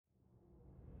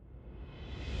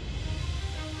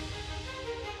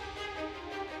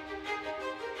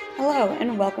Hello,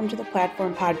 and welcome to the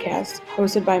Platform Podcast,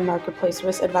 hosted by Marketplace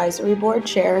Risk Advisory Board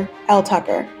Chair Elle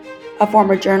Tucker, a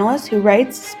former journalist who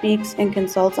writes, speaks, and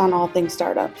consults on all things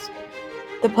startups.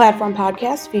 The Platform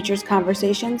Podcast features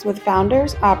conversations with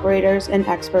founders, operators, and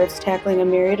experts tackling a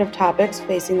myriad of topics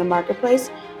facing the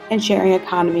marketplace and sharing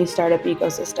economy startup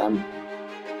ecosystem.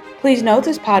 Please note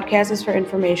this podcast is for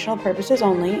informational purposes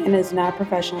only and is not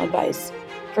professional advice.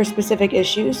 For specific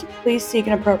issues, please seek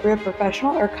an appropriate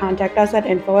professional or contact us at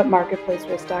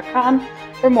info@marketplacerisk.com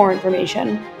for more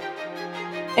information.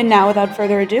 And now, without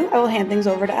further ado, I will hand things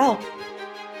over to Elle.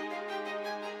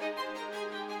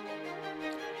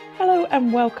 Hello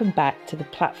and welcome back to the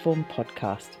Platform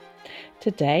Podcast.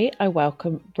 Today I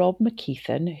welcome Rob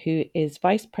McKeithen, who is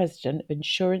Vice President of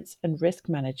Insurance and Risk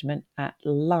Management at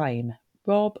Lime.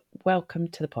 Rob, welcome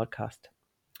to the podcast.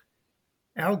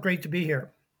 Al, great to be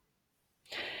here.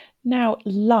 Now,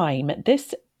 Lime,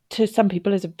 this to some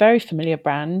people is a very familiar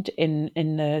brand in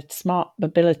the smart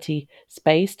mobility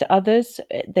space. To others,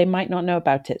 they might not know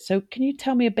about it. So can you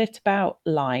tell me a bit about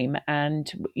Lime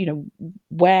and,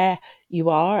 where you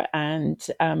are and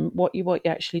what you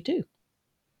actually do?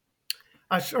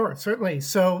 Sure, certainly.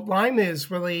 So Lime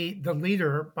is really the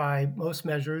leader by most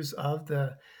measures of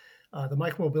the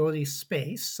micromobility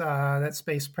space. That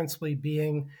space principally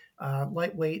being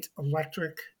lightweight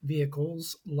electric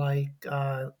vehicles like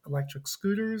electric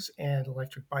scooters and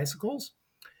electric bicycles.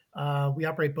 We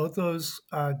operate both those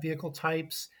vehicle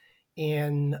types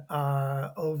in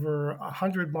over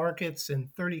 100 markets in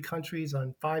 30 countries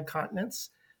on 5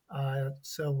 continents.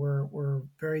 So we're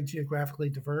very geographically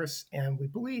diverse, and we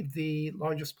believe the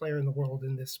largest player in the world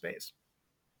in this space.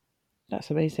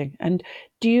 That's amazing. And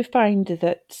do you find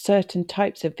that certain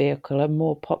types of vehicle are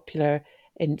more popular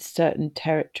in certain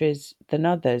territories than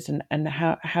others? And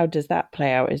how does that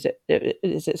play out? Is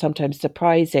it sometimes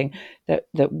surprising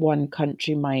that one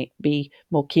country might be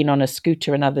more keen on a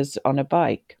scooter and others on a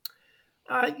bike?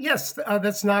 Yes,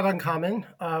 that's not uncommon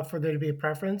for there to be a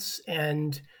preference.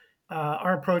 And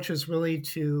our approach is really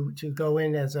to go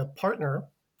in as a partner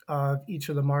of each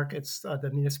of the markets, the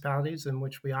municipalities in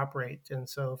which we operate. And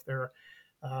so if there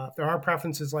are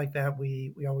preferences like that,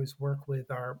 we always work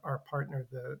with our partner,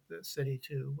 the city,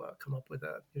 to come up with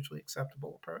a mutually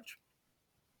acceptable approach.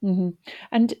 Mm-hmm.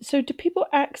 And so do people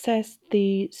access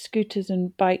the scooters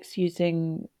and bikes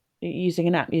using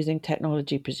an app, using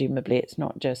technology? Presumably it's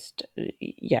not just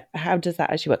how does that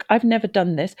actually work? I've never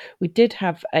done this. We did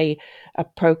have a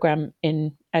program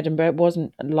in Edinburgh. It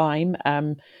wasn't Lime.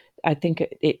 I think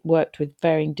it worked with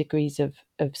varying degrees of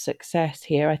success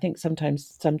here. I think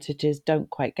sometimes some cities don't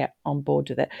quite get on board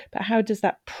with it, but how does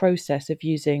that process of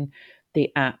using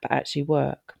the app actually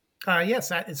work?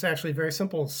 Yes, it's actually very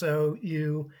simple. So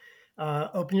you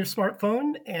open your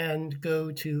smartphone and go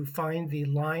to find the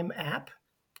Lime app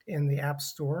in the App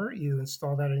Store. You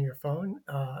install that on your phone,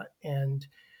 and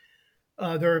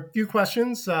there are a few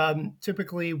questions.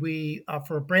 Typically, we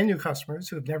for brand new customers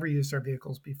who have never used our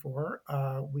vehicles before,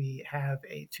 we have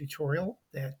a tutorial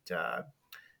that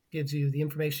gives you the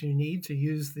information you need to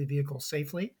use the vehicle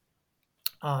safely.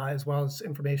 As well as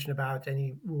information about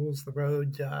any rules of the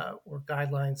road or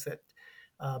guidelines that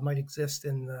might exist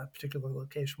in the particular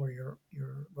location where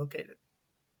you're located.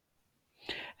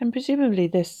 And presumably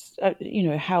this,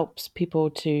 helps people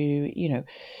to,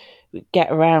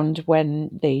 get around when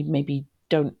they maybe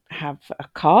don't have a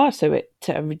car. So it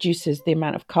reduces the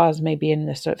amount of cars maybe in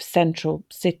the sort of central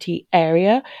city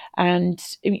area. And,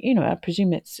 I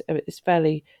presume it's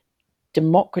fairly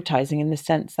democratizing in the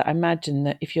sense that I imagine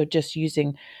that if you're just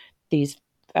using these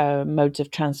modes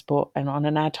of transport and on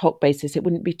an ad hoc basis, it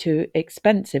wouldn't be too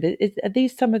expensive. Are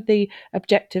these some of the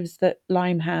objectives that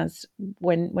Lime has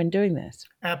when doing this?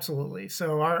 Absolutely.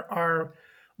 So our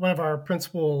one of our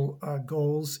principal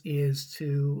goals is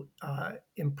to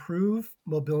improve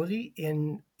mobility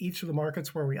in each of the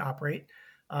markets where we operate.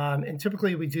 And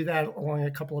typically we do that along a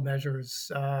couple of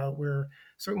measures. We're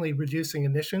certainly reducing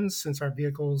emissions since our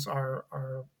vehicles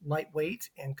are lightweight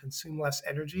and consume less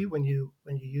energy when you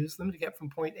use them to get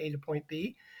from point A to point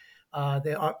B.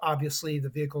 They obviously, the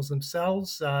vehicles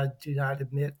themselves do not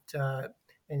emit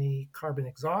any carbon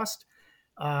exhaust.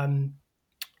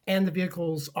 And the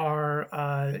vehicles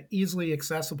are easily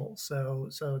accessible. So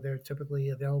they're typically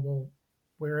available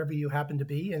wherever you happen to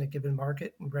be in a given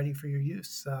market and ready for your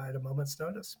use at a moment's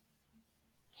notice.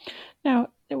 Now,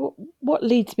 what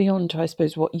leads me on to, I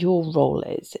suppose, what your role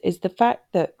is the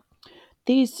fact that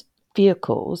these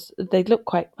vehicles, they look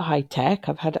quite high tech.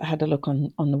 I've had a look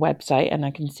on the website, and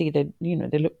I can see that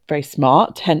they look very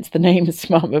smart. Hence the name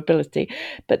Smart Mobility.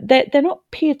 But they're not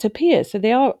peer to peer, so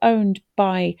they are owned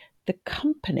by the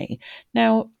company.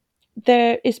 Now,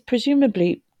 there is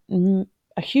presumably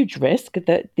a huge risk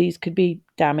that these could be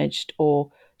damaged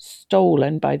or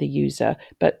stolen by the user,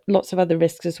 but lots of other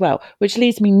risks as well, which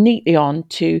leads me neatly on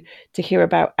to hear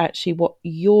about actually what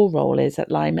your role is at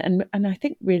Lime, and I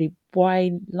think really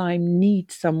why Lime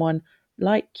needs someone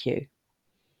like you.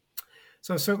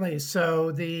 So certainly,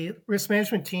 so the risk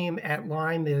management team at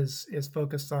Lime is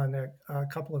focused on a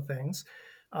couple of things.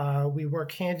 We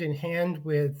work hand in hand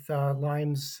with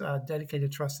Lime's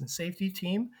dedicated trust and safety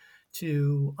team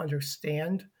to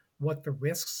understand what the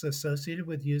risks associated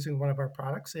with using one of our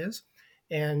products is.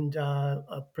 And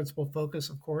a principal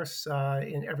focus, of course,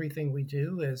 in everything we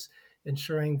do is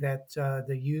ensuring that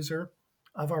the user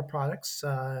of our products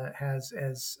has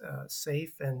as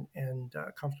safe and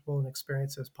comfortable an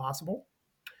experience as possible.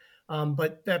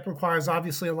 But that requires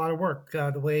obviously a lot of work.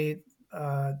 The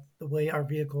way our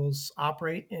vehicles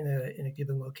operate in a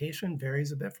given location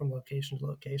varies a bit from location to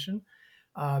location.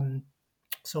 Um,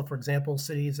 so, for example,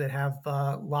 cities that have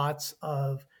lots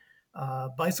of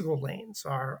bicycle lanes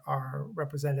are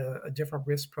represent a different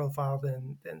risk profile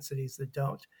than cities that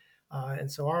don't.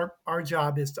 And so our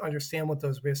job is to understand what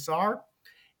those risks are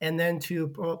and then to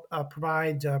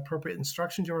provide appropriate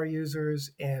instruction to our users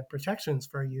and protections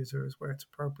for our users where it's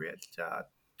appropriate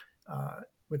uh,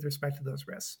 with respect to those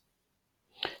risks.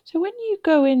 So when you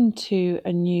go into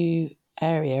a new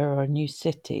area or a new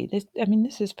city,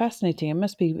 this is fascinating. It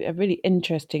must be a really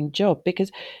interesting job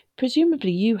because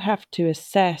presumably you have to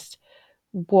assess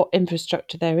what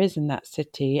infrastructure there is in that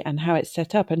city and how it's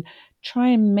set up and try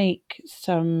and make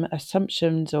some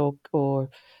assumptions or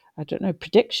I don't know,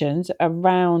 predictions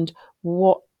around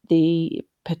what the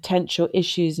potential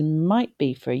issues might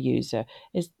be for a user.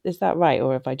 Is that right?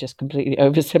 Or have I just completely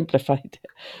oversimplified it?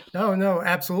 No, no,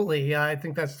 absolutely. Yeah, I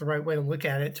think that's the right way to look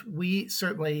at it. We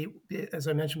certainly, as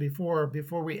I mentioned before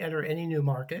we enter any new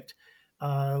market,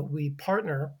 we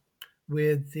partner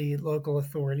with the local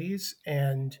authorities,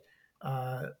 and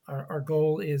our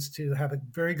goal is to have a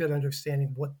very good understanding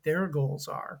of what their goals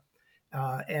are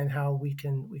and how we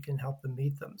can help them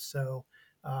meet them. So,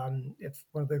 if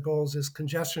one of their goals is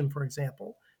congestion, for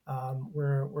example,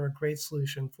 we're a great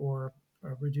solution for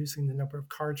reducing the number of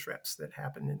car trips that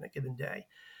happen in a given day.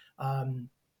 Um,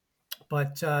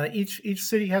 but each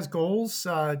city has goals.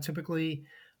 Typically,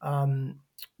 um,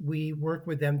 we work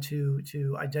with them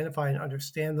to identify and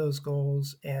understand those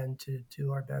goals and to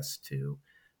do our best to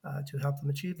help them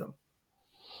achieve them.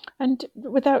 And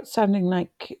without sounding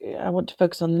like I want to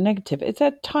focus on the negative, is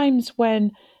there times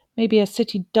when maybe a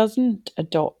city doesn't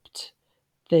adopt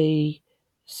the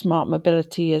smart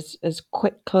mobility as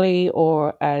quickly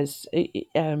or as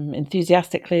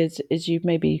enthusiastically as you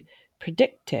maybe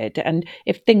predicted? And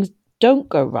if things don't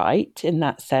go right in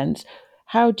that sense,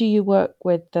 how do you work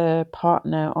with the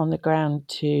partner on the ground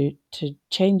to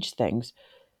change things?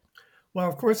 Well,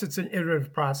 of course, it's an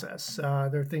iterative process.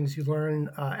 There are things you learn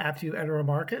after you enter a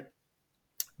market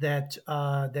that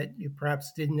you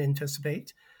perhaps didn't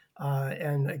anticipate.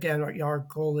 And again, our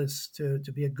goal is to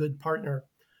be a good partner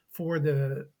for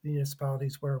the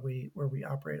municipalities where we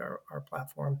operate our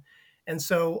platform. And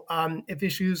so, if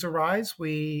issues arise,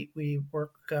 we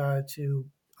work to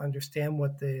understand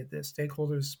what the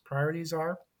stakeholders' priorities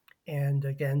are, and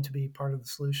again, to be part of the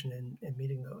solution in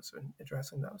meeting those and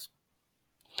addressing those.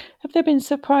 Have there been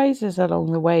surprises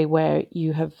along the way where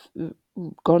you have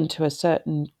gone to a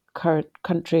certain current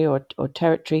country or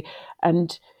territory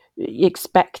and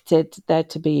expected there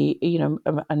to be,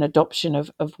 an adoption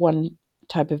of one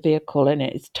type of vehicle and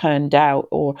it's turned out,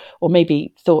 or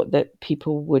maybe thought that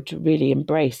people would really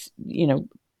embrace,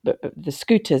 the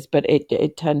scooters, but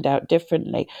it turned out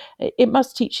differently. It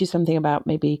must teach you something about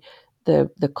maybe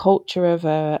the culture of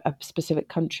a specific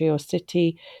country or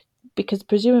city, because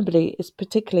presumably it's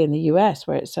particularly in the US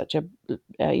where it's such a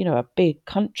big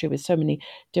country with so many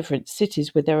different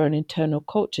cities with their own internal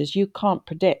cultures. You can't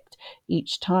predict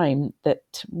each time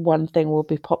that one thing will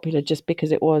be popular just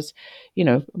because it was, in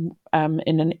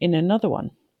another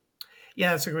one.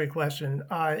 Yeah, that's a great question.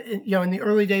 In the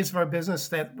early days of our business,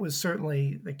 that was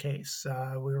certainly the case.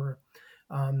 We were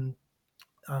um,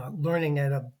 learning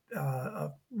at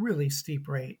a really steep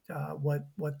rate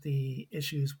what the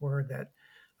issues were that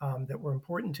were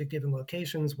important to given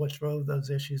locations, what drove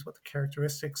those issues, what the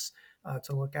characteristics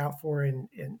to look out for, and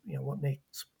what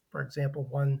makes, for example,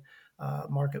 one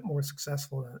market more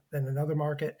successful than another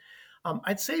market.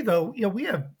 I'd say though, we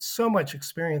have so much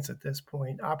experience at this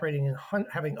point, operating in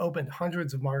having opened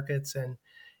hundreds of markets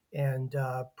and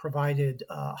provided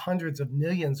hundreds of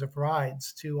millions of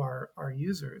rides to our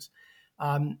users,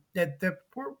 that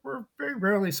we're very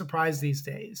rarely surprised these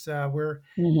days.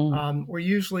 Hmm. We're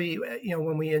usually,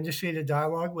 when we initiate a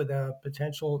dialogue with a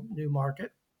potential new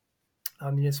market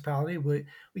municipality,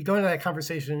 we go into that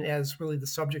conversation as really the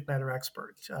subject matter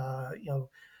expert.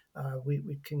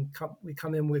 We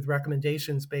come in with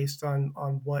recommendations based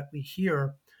on what we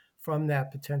hear from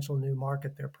that potential new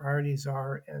market, their priorities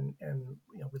are, and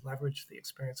we leverage the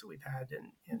experience that we've had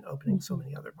in opening so Hmm.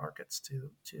 many other markets to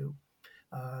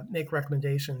make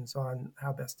recommendations on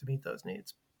how best to meet those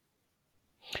needs.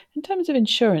 In terms of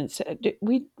insurance,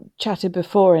 we chatted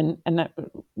before, and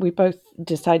we both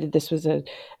decided this was a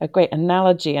great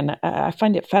analogy, and I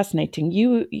find it fascinating.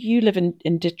 You live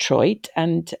in Detroit,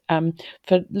 and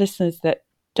for listeners that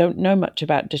don't know much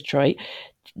about Detroit,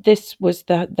 this was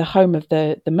the home of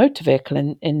the motor vehicle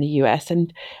in the US,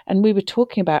 and we were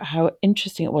talking about how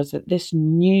interesting it was that this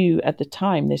new at the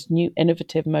time this new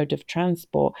innovative mode of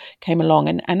transport came along,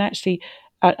 and actually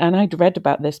and I'd read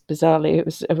about this bizarrely, it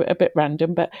was a bit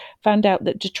random, but found out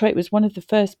that Detroit was one of the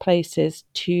first places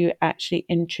to actually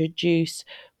introduce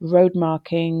road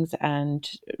markings and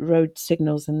road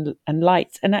signals and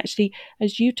lights, and actually,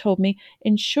 as you told me,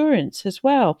 insurance as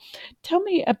well. Tell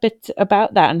me a bit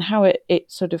about that and how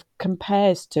it sort of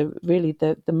compares to really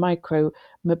the micro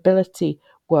mobility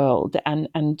world, and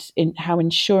in how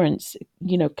insurance,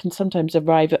 can sometimes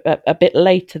arrive a bit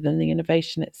later than the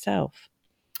innovation itself.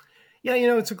 Yeah,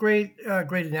 it's a great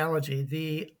analogy.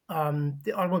 The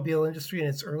automobile industry in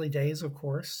its early days, of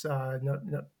course,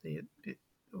 it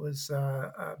was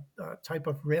a type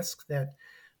of risk that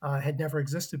had never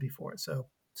existed before. So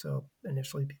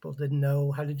initially, people didn't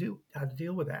know how to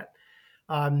deal with that.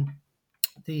 Um,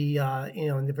 in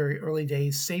the very early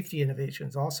days, safety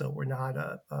innovations also were not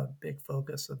a big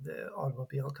focus of the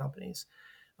automobile companies.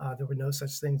 There were no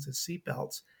such things as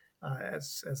seatbelts,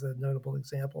 as a notable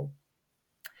example,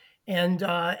 and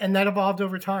that evolved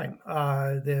over time.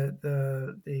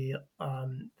 The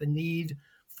need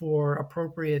for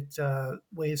appropriate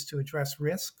ways to address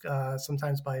risk,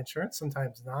 sometimes by insurance,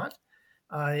 sometimes not,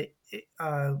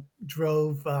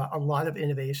 drove a lot of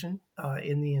innovation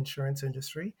in the insurance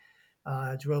industry,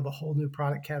 drove a whole new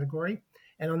product category.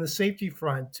 And on the safety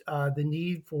front, the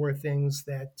need for things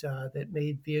that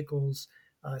made vehicles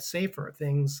safer,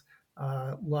 things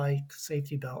like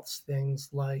safety belts, things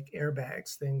like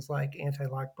airbags, things like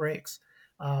anti-lock brakes,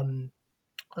 um,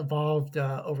 evolved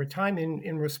over time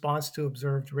in response to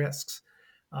observed risks.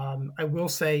 I will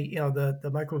say,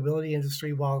 the micromobility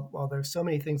industry, while there's so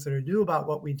many things that are new about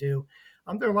what we do,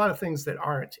 there are a lot of things that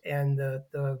aren't, and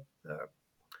the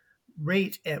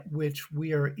rate at which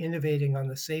we are innovating on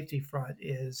the safety front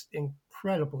is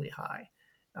incredibly high.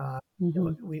 Uh,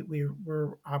 Hmm.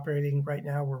 we're operating right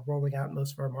now. We're rolling out in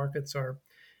most of our markets our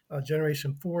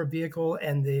Generation 4 vehicle,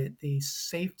 and the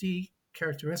safety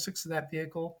characteristics of that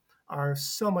vehicle are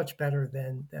so much better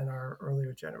than our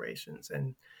earlier generations.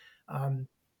 And um,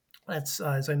 that's,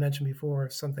 as I mentioned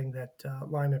before, something that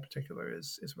Lime in particular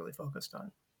is really focused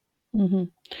on. Hmm.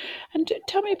 And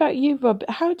tell me about you, Rob.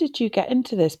 How did you get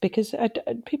into this? Because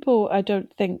people, I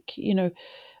don't think,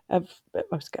 of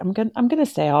I'm going to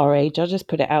say our age. I'll just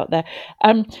put it out there.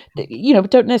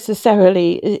 Don't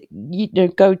necessarily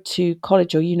go to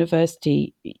college or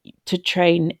university to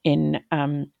train in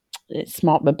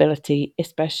smart mobility,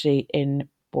 especially in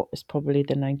what was probably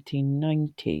the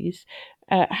 1990s.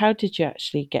 How did you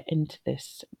actually get into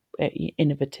this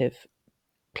innovative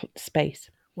space?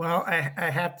 Well, I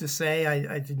have to say,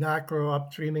 I did not grow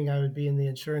up dreaming I would be in the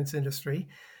insurance industry.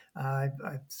 I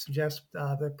suggest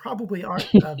there probably aren't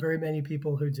very many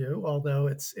people who do, although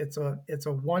it's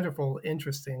a wonderful,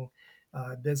 interesting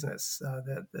business.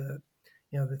 That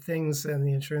the things in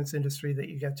the insurance industry that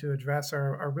you get to address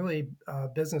are really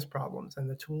business problems, and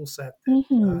the tool set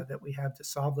Hmm. that we have to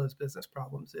solve those business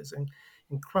problems is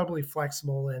incredibly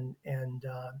flexible, and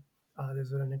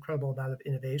there's an incredible amount of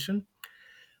innovation.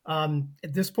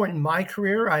 At this point in my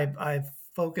career, I've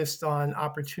focused on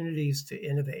opportunities to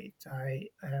innovate. I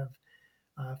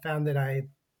have found that I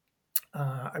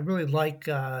really like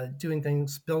doing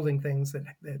things, building things that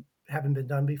haven't been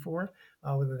done before,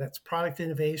 whether that's product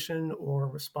innovation or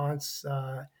response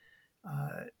uh,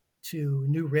 to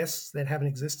new risks that haven't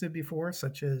existed before,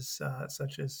 such as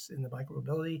in the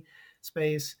micromobility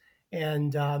space.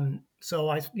 And so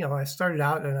I started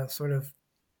out in a sort of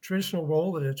traditional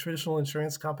role at a traditional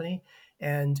insurance company,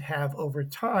 and have over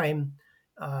time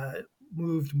uh,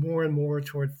 moved more and more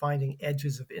toward finding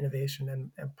edges of innovation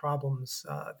and problems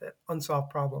that unsolved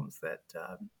problems that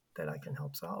I can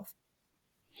help solve.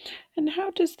 And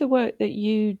how does the work that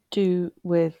you do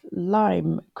with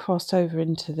Lime cross over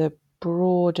into the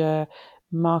broader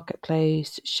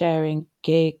marketplace, sharing,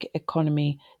 gig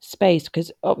economy space?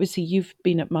 Because obviously you've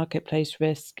been at marketplace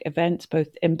risk events, both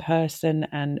in person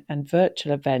and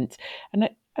virtual events, and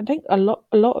I think a lot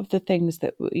of the things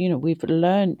that we've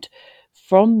learned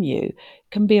from you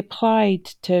can be applied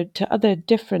to other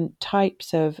different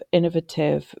types of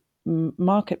innovative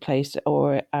marketplace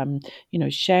or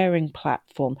sharing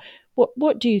platform.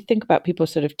 What do you think about people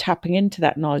sort of tapping into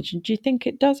that knowledge, and do you think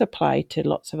it does apply to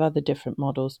lots of other different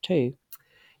models too?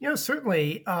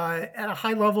 Certainly, at a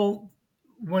high level,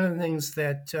 one of the things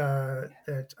that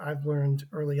I've learned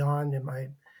early on in my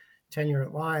tenure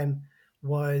at Lime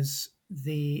was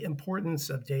the importance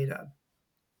of data.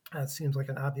 It seems like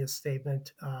an obvious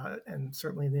statement, and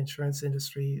certainly the insurance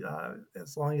industry,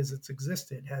 as long as it's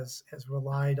existed, has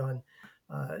relied on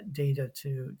data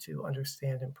to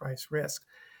understand and price risk.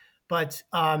 But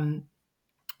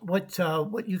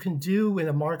what you can do in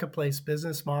a marketplace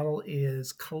business model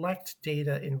is collect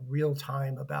data in real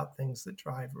time about things that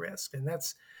drive risk, and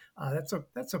that's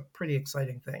a pretty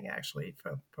exciting thing actually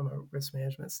from a risk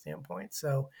management standpoint.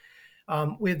 So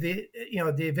with the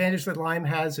advantage that Lime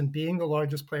has in being the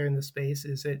largest player in the space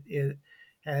is it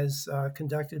has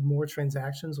conducted more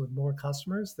transactions with more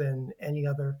customers than any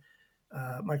other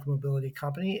micromobility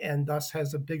company, and thus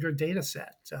has a bigger data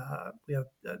set. We have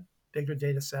a bigger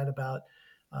data set about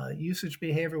usage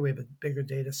behavior. We have a bigger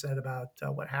data set about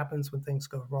what happens when things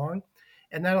go wrong,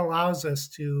 and that allows us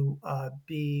to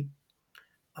be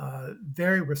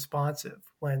very responsive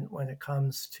when it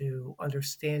comes to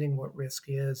understanding what risk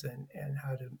is and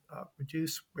how to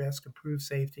reduce risk, improve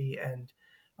safety, and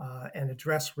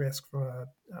address risk from a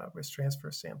risk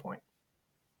transfer standpoint.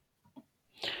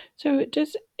 So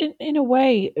does, in a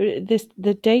way,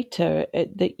 the data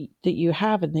that you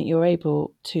have and that you're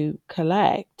able to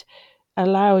collect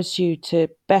allows you to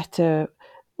better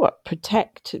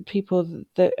protect people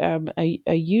that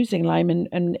are using Lime,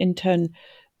 and in turn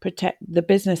protect the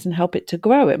business and help it to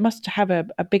grow. It must have a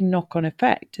big knock-on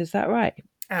effect. Is that right?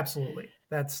 Absolutely.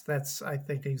 That's I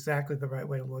think exactly the right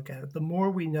way to look at it. The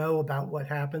more we know about what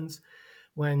happens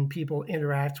when people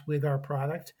interact with our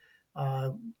product, uh,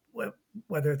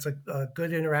 whether it's a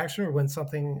good interaction or when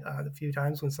something, the few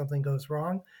times when something goes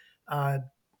wrong, uh,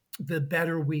 the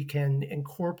better we can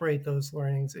incorporate those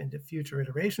learnings into future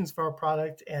iterations of our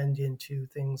product and into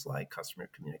things like customer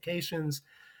communications,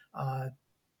 uh,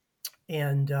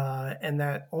 and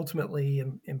that ultimately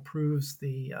improves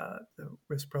the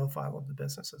risk profile of the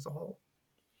business as a whole.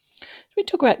 We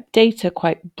talk about data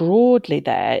quite broadly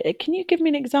there. Can you give me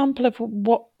an example of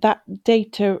what that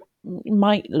data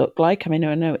might look like? I mean,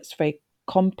 I know it's very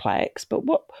complex, but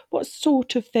what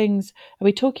sort of things are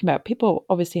we talking about? People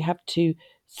obviously have to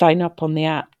sign up on the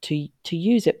app to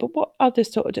use it, but what other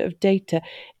sort of data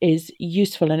is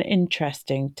useful and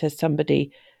interesting to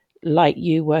somebody like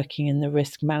you working in the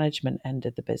risk management end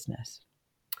of the business?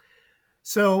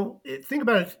 So think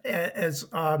about it as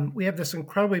we have this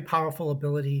incredibly powerful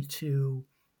ability to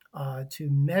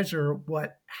measure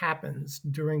what happens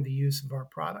during the use of our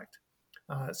product.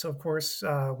 So of course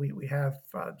we have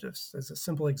just as a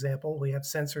simple example, we have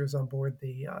sensors on board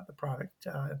the product,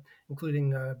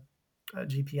 including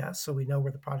GPS, so we know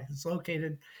where the product is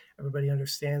located. Everybody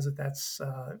understands that that's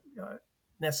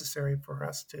necessary for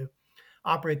us to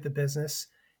operate the business,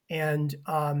 and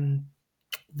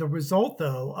the result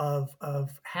though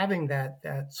of having that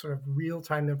sort of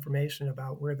real-time information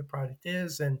about where the product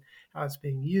is and how it's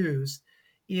being used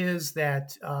is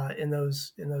that in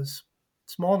those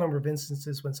small number of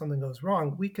instances when something goes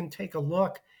wrong, we can take a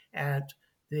look at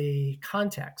the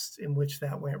context in which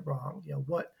that went wrong.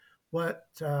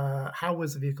 How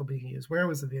was the vehicle being used, where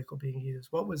was the vehicle being used,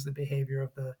 what was the behavior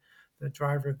of the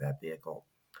driver of that vehicle,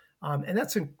 and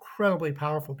that's incredibly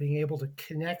powerful, being able to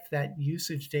connect that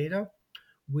usage data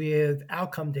with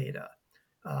outcome data,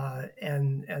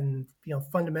 and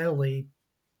fundamentally,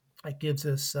 it gives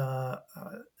us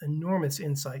enormous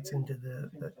insights into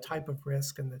the type of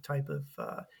risk and the type of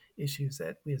issues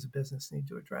that we as a business need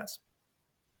to address.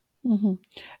 Hmm.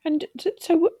 And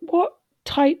so, what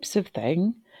types of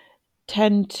thing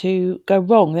tend to go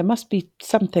wrong? There must be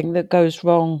something that goes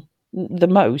wrong the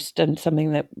most, and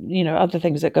something that other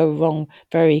things that go wrong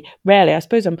very rarely. I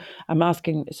suppose I'm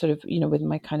asking sort of with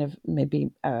my kind of maybe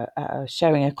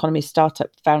sharing economy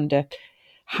startup founder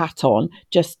hat on,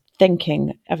 just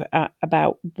thinking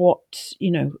about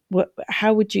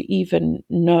how would you even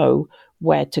know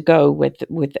where to go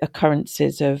with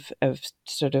occurrences of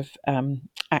sort of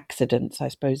accidents, I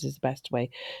suppose, is the best way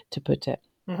to put it.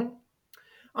 Mm-hmm.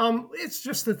 It's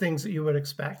just the things that you would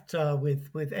expect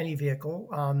with any vehicle.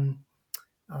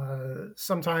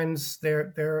 Sometimes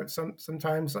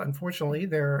sometimes unfortunately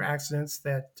there are accidents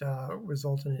that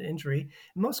result in an injury.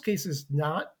 In most cases,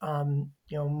 not. In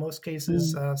most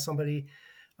cases, Mm. somebody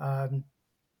um,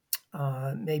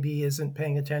 maybe isn't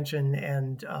paying attention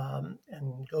and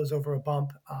goes over a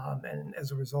bump, and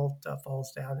as a result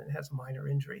falls down and has a minor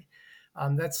injury.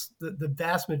 That's the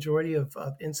vast majority of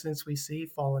incidents we see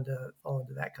fall into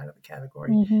that kind of a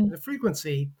category. Hmm. And the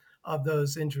frequency of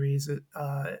those injuries,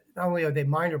 not only are they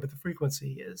minor, but the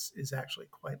frequency is actually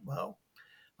quite low.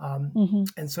 Um, Hmm.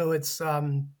 and so it's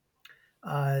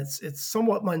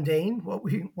somewhat mundane what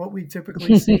we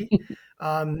typically see.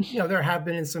 There have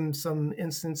been some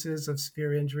instances of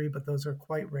severe injury, but those are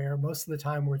quite rare. Most of the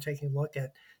time, we're taking a look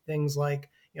at things like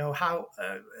how,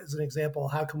 as an example,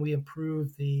 how can we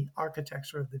improve the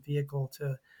architecture of the vehicle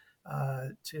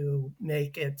to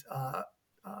make it a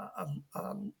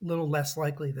little less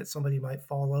likely that somebody might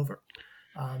fall over.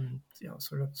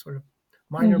 Sort of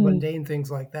minor Hmm. mundane things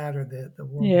like that are the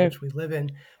world in Yeah. which we live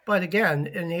in. But again,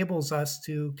 it enables us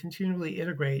to continually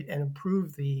integrate and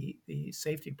improve the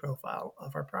safety profile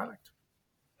of our product.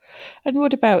 And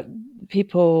what about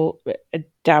people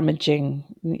damaging,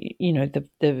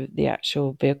 the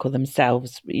actual vehicle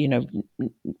themselves?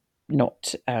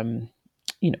 Not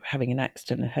having an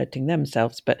accident and hurting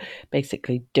themselves, but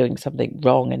basically doing something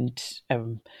wrong and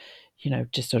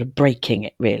just sort of breaking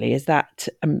it. Really, is that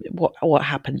what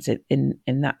happens in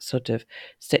that sort of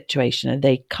situation? Are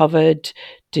they covered?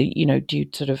 Do you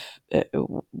sort of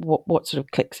what sort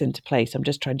of clicks into place? I'm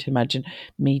just trying to imagine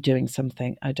me doing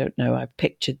something. I don't know. I've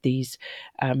pictured these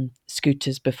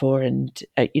scooters before, and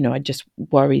I just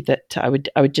worry that I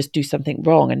would just do something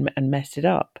wrong and mess it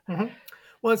up. Mm-hmm.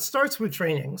 Well, it starts with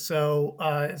training. So,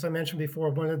 as I mentioned before,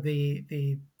 one of the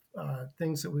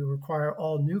things that we require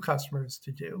all new customers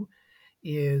to do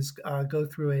is go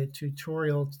through a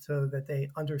tutorial so that they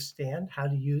understand how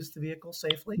to use the vehicle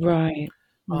safely. Right.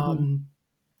 Hmm.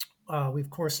 Um, we of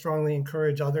course strongly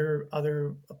encourage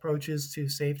other approaches to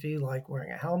safety, like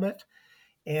wearing a helmet,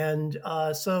 and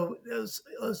so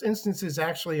those instances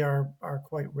actually are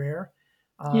quite rare.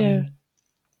 Yeah. Um,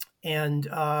 and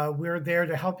we're there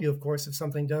to help you, of course, if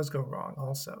something does go wrong.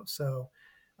 Also, so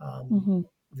um, Hmm.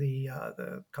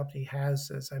 the company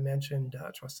has, as I mentioned,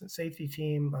 a trust and safety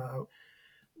team.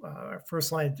 Our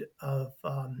first line of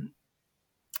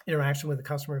interaction with the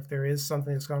customer, if there is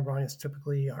something that's gone wrong, is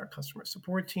typically our customer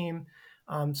support team.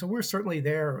 So we're certainly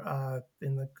there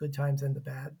in the good times and the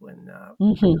bad when our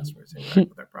Hmm. customers interact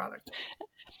with our product.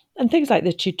 And things like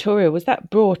the tutorial, was that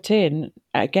brought in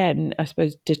again, I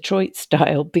suppose, Detroit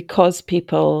style, because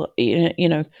people,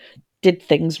 did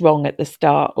things wrong at the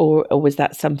start, or was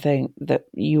that something that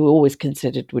you always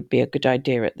considered would be a good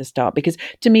idea at the start? Because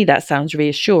to me, that sounds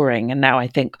reassuring. And now I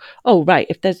think, oh, right,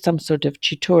 if there's some sort of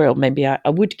tutorial, maybe I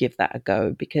would give that a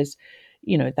go, because,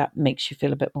 that makes you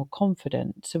feel a bit more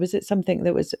confident. So was it something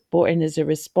that was brought in as a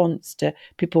response to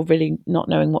people really not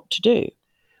knowing what to do?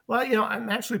 Well, I'm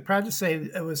actually proud to say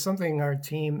it was something our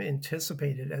team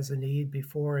anticipated as a need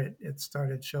before it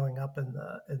started showing up in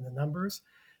the numbers.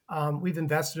 We've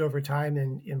invested over time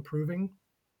in improving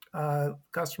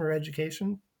customer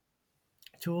education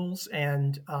tools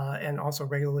and also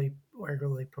regularly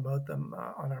promote them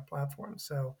on our platform.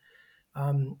 So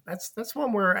that's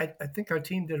one where I think our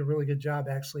team did a really good job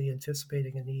actually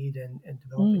anticipating a need and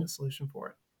developing Mm. a solution for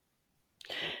it.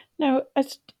 Now,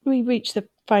 as we reach the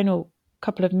final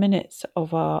couple of minutes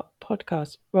of our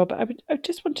podcast, Rob, I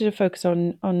just wanted to focus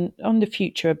on the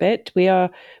future a bit. We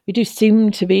do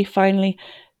seem to be finally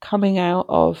coming out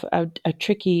of a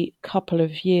tricky couple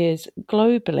of years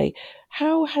globally.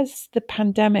 How has the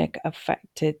pandemic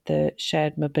affected the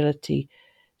shared mobility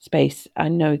space? I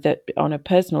know that on a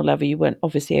personal level, you weren't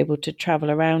obviously able to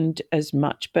travel around as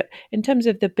much, but in terms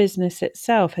of the business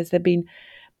itself, has there been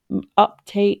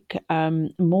uptake,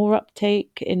 more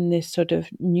uptake in this sort of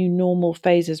new normal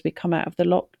phase as we come out of the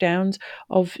lockdowns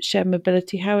of shared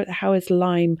mobility? How is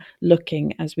Lime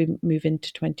looking as we move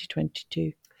into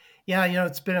 2022? Yeah,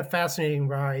 it's been a fascinating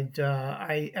ride.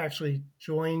 I actually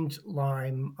joined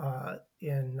Lime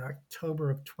in October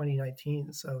of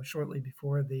 2019, so shortly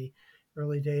before the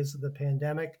early days of the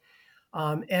pandemic.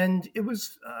 And it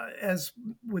was, as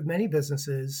with many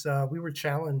businesses, we were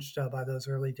challenged by those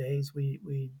early days.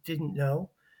 We didn't know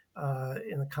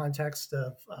in the context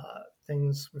of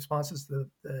responses to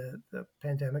the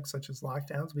pandemic, such as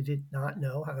lockdowns, we did not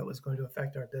know how that was going to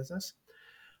affect our business.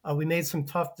 We made some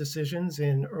tough decisions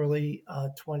in early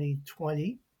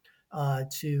 2020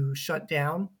 to shut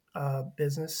down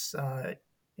business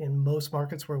in most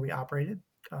markets where we operated.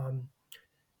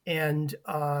 And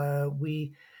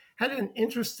we had an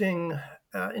interesting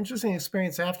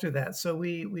experience after that. So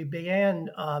we began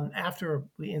after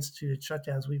we instituted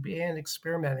shutdowns, we began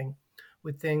experimenting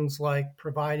with things like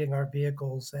providing our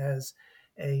vehicles as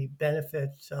a benefit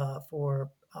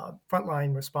for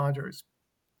frontline responders,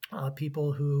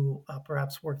 people who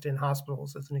perhaps worked in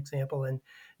hospitals, as an example, and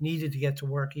needed to get to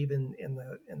work even in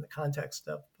the context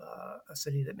of a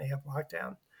city that may have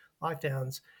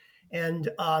lockdowns. And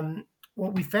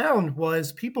what we found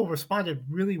was people responded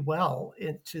really well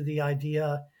to the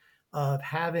idea of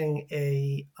having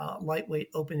a lightweight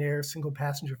open air single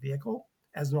passenger vehicle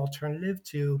as an alternative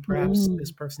to perhaps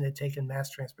this person had taken mass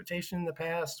transportation in the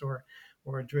past or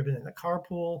driven in a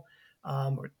carpool.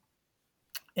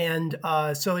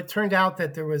 So it turned out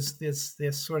that there was this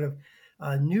sort of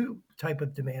new type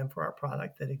of demand for our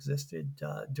product that existed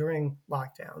during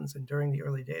lockdowns and during the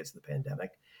early days of the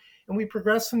pandemic. And we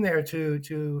progressed from there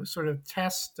to sort of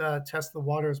test the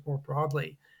waters more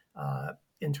broadly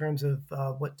in terms of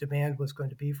what demand was going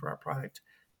to be for our product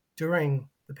during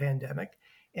the pandemic,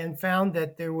 and found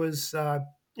that there was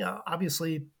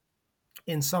obviously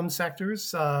in some sectors,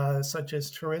 such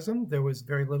as tourism, there was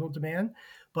very little demand,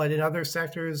 but in other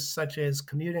sectors, such as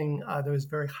commuting, there was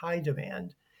very high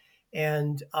demand,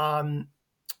 and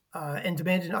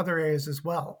demand in other areas as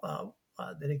well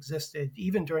that existed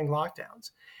even during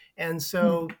lockdowns. And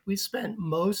so we spent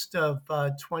most of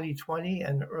 2020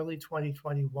 and early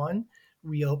 2021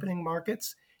 reopening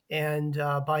markets. And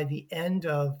by the end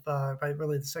of, by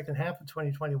really the second half of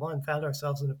 2021, found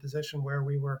ourselves in a position where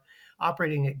we were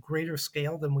operating at greater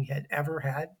scale than we had ever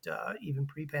had, even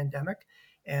pre-pandemic,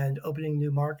 and opening new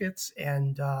markets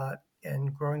and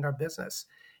growing our business.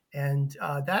 And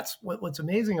that's what's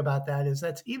amazing about that is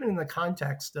that's even in the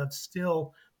context of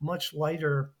still much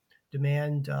lighter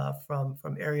demand from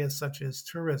areas such as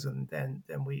tourism than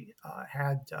we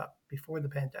had before the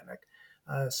pandemic.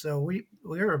 So we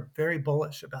are very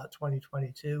bullish about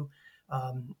 2022.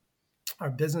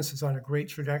 Our business is on a great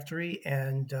trajectory,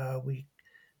 and we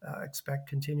expect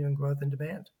continuing growth and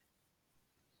demand.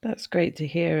 That's great to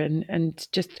hear. And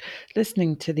just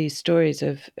listening to these stories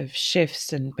of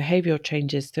shifts and behavioral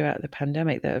changes throughout the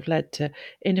pandemic that have led to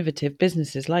innovative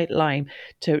businesses like Lime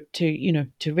to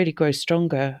really grow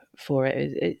stronger for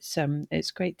it.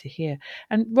 It's great to hear.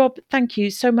 And Rob, thank you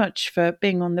so much for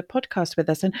being on the podcast with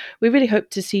us. And we really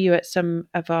hope to see you at some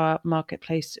of our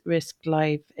Marketplace Risk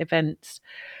Live events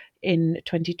in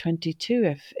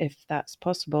 2022, if that's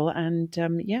possible. And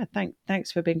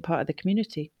thanks for being part of the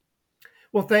community.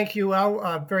 Well, thank you,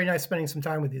 Al. Very nice spending some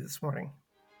time with you this morning.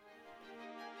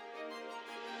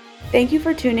 Thank you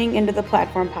for tuning into the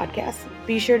Platform Podcast.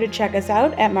 Be sure to check us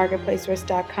out at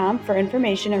marketplacerisk.com for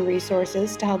information and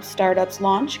resources to help startups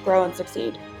launch, grow, and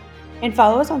succeed. And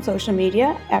follow us on social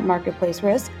media at Marketplace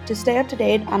Risk to stay up to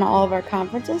date on all of our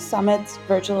conferences, summits,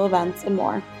 virtual events, and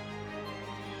more.